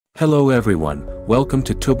Hello everyone, welcome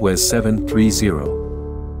to Tubwes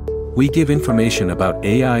 730. We give information about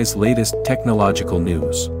AI's latest technological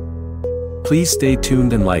news. Please stay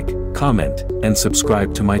tuned and like, comment, and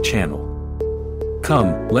subscribe to my channel.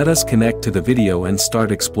 Come, let us connect to the video and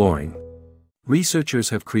start exploring. Researchers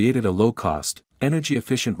have created a low-cost,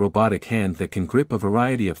 energy-efficient robotic hand that can grip a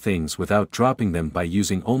variety of things without dropping them by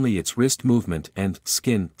using only its wrist movement and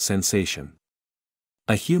skin sensation.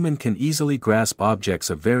 A human can easily grasp objects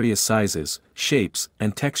of various sizes, shapes,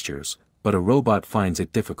 and textures, but a robot finds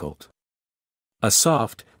it difficult. A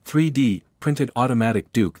soft, 3D, printed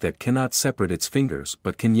automatic duke that cannot separate its fingers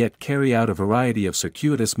but can yet carry out a variety of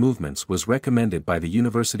circuitous movements was recommended by the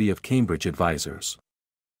University of Cambridge advisors.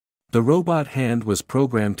 The robot hand was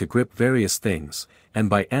programmed to grip various things, and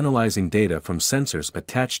by analyzing data from sensors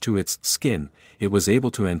attached to its skin, it was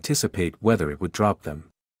able to anticipate whether it would drop them.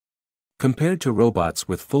 Compared to robots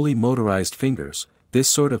with fully motorized fingers, this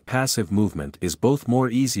sort of passive movement is both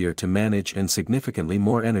more easier to manage and significantly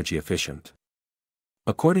more energy efficient.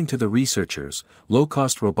 According to the researchers,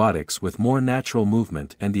 low-cost robotics with more natural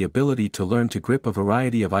movement and the ability to learn to grip a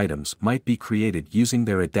variety of items might be created using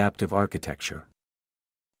their adaptive architecture.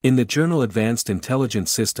 In the journal Advanced Intelligent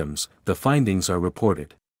Systems, the findings are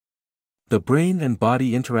reported. The brain and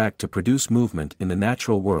body interact to produce movement in the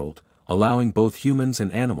natural world, allowing both humans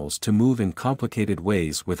and animals to move in complicated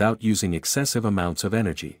ways without using excessive amounts of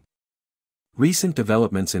energy. Recent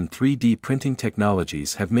developments in 3D printing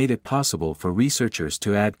technologies have made it possible for researchers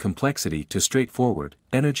to add complexity to straightforward,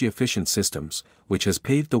 energy-efficient systems, which has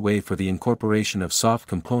paved the way for the incorporation of soft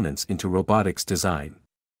components into robotics design.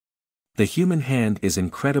 The human hand is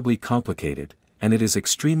incredibly complicated, and it is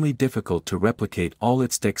extremely difficult to replicate all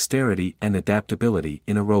its dexterity and adaptability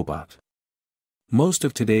in a robot. Most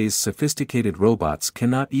of today's sophisticated robots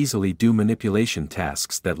cannot easily do manipulation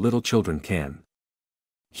tasks that little children can.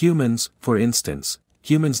 Humans, for instance,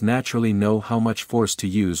 humans naturally know how much force to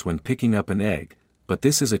use when picking up an egg, but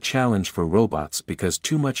this is a challenge for robots because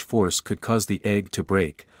too much force could cause the egg to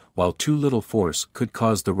break, while too little force could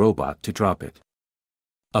cause the robot to drop it.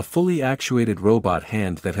 A fully actuated robot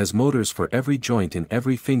hand that has motors for every joint in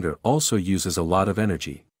every finger also uses a lot of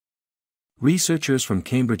energy. Researchers from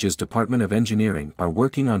Cambridge's Department of Engineering are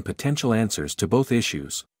working on potential answers to both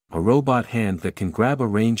issues: a robot hand that can grab a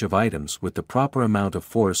range of items with the proper amount of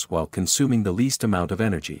force while consuming the least amount of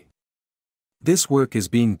energy. This work is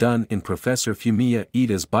being done in Professor Fumiya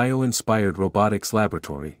Ida's bio-inspired robotics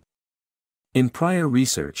laboratory. In prior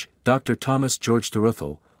research, Dr. Thomas George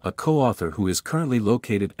Taruthel, a co-author who is currently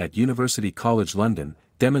located at University College London,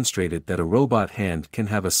 demonstrated that a robot hand can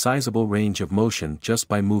have a sizable range of motion just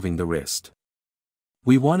by moving the wrist.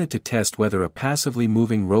 We wanted to test whether a passively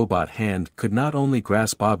moving robot hand could not only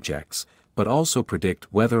grasp objects, but also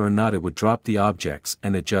predict whether or not it would drop the objects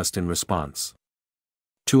and adjust in response.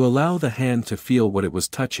 To allow the hand to feel what it was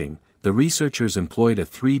touching, the researchers employed a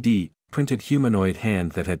 3D printed humanoid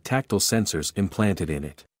hand that had tactile sensors implanted in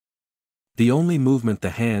it. The only movement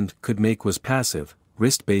the hand could make was passive,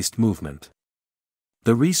 wrist-based movement.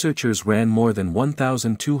 The researchers ran more than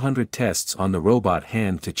 1,200 tests on the robot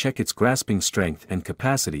hand to check its grasping strength and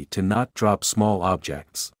capacity to not drop small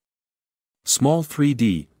objects. Small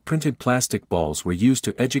 3D printed plastic balls were used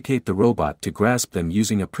to educate the robot to grasp them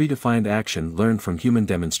using a predefined action learned from human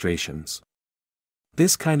demonstrations.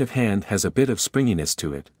 This kind of hand has a bit of springiness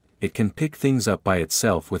to it. It can pick things up by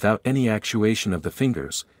itself without any actuation of the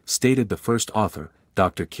fingers, stated the first author,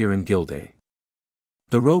 Dr. Kieran Gilday.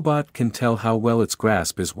 The robot can tell how well its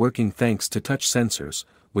grasp is working thanks to touch sensors,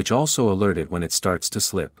 which also alert it when it starts to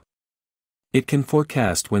slip. It can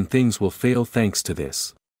forecast when things will fail thanks to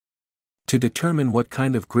this. To determine what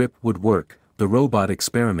kind of grip would work, the robot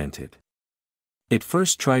experimented. It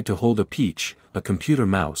first tried to hold a peach, a computer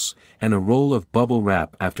mouse, and a roll of bubble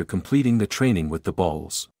wrap after completing the training with the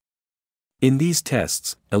balls. In these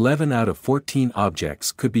tests, 11 out of 14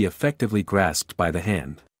 objects could be effectively grasped by the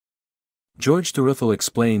hand. George Taruthel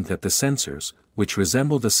explained that the sensors, which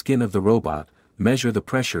resemble the skin of the robot, measure the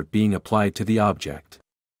pressure being applied to the object.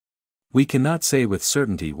 We cannot say with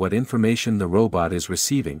certainty what information the robot is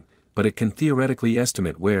receiving, but it can theoretically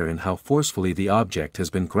estimate where and how forcefully the object has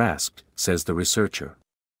been grasped, says the researcher.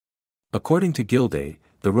 According to Gilday,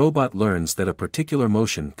 the robot learns that a particular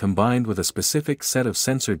motion combined with a specific set of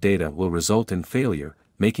sensor data will result in failure,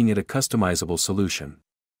 making it a customizable solution.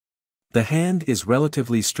 The hand is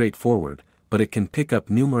relatively straightforward, but it can pick up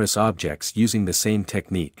numerous objects using the same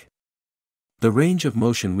technique. The range of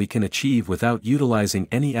motion we can achieve without utilizing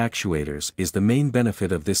any actuators is the main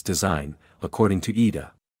benefit of this design, according to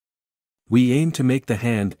Ida. We aim to make the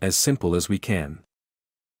hand as simple as we can.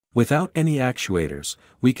 Without any actuators,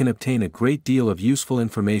 we can obtain a great deal of useful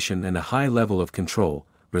information and a high level of control,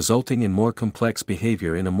 resulting in more complex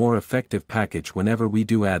behavior in a more effective package whenever we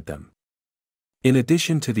do add them. In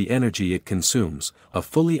addition to the energy it consumes, a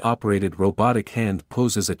fully operated robotic hand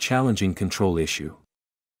poses a challenging control issue.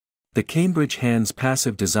 The Cambridge hand's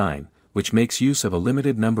passive design, which makes use of a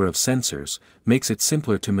limited number of sensors, makes it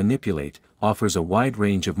simpler to manipulate, offers a wide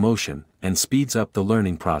range of motion, and speeds up the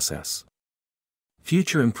learning process.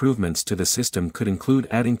 Future improvements to the system could include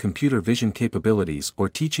adding computer vision capabilities or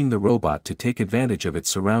teaching the robot to take advantage of its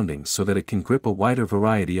surroundings so that it can grip a wider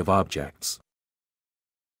variety of objects.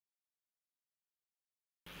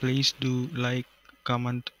 Please do like,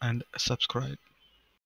 comment and subscribe.